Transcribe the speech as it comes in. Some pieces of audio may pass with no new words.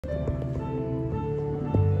Oh,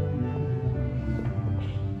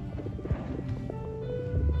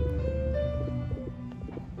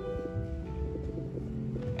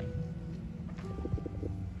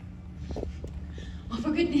 for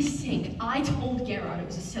goodness sake, I told Gerard it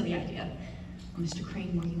was a silly idea. Well, Mr.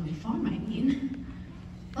 Crane working on the farm, I mean.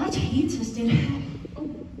 But he insisted. Oh,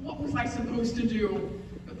 what was I supposed to do?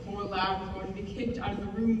 The poor lad was going to be kicked out of the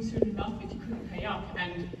room soon enough if he couldn't pay up,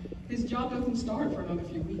 and his job doesn't start for another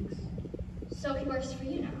few weeks. So he works for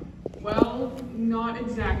you now? Well, not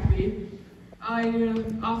exactly. I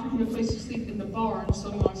offered him a place to sleep in the barn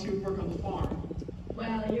so long as he would work on the farm.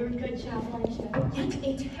 Well, you're a good chap, aren't you? Yet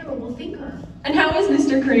a terrible thinker. And how is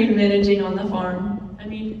Mr. Crane managing on the farm? I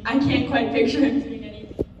mean, I can't quite picture him doing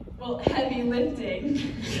any, well, heavy lifting.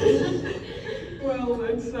 Well,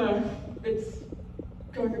 it's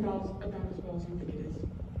going about as well as you think it is.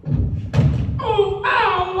 Oh,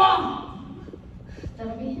 ow!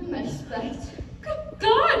 That'll be him, I expect. Good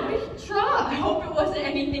God, we should try. I hope it wasn't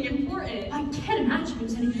anything important. I can't imagine it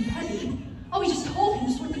was anything heavy. Oh, we just told him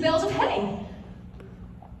to sort the bales of hay.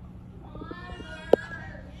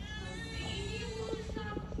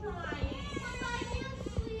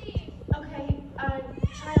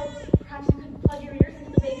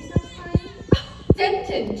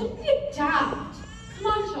 Denton, don't be a daft. Come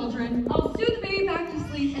on, children. I'll soothe the baby back to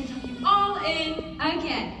sleep and tuck you all in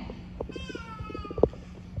again.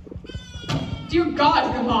 Dear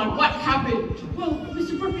God, come on, what happened? Well,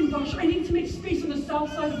 Mr. Birkenbosch, I need to make space on the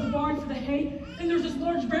south side of the barn for the hay, and there's this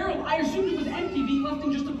large barrel. I assumed it was empty, being left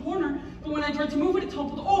in just a corner, but when I tried to move it, it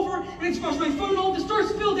toppled over, and it squashed my foot, and all the stars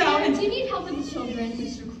spilled out, and... Do you need help with the children?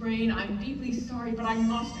 Mr. Crane, I'm deeply sorry, but I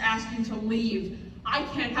must ask you to leave. I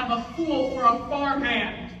can't have a fool for a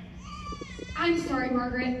farmhand. I'm sorry,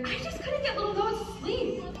 Margaret. I just couldn't get little Noah to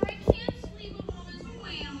sleep. Mother, I can't sleep with Mama's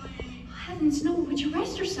wailing. Heavens, no, would you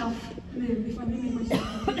rest yourself? Ma'am, if I may make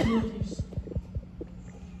myself of use.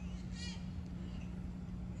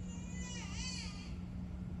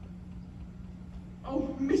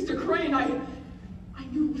 Oh, Mr. Crane, I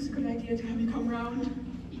knew it was a good idea to have you come round.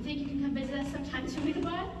 You think you can come visit us sometime soon,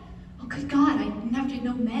 goodbye? Oh, good God, I never did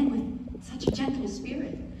know men with such a gentle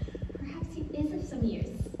spirit.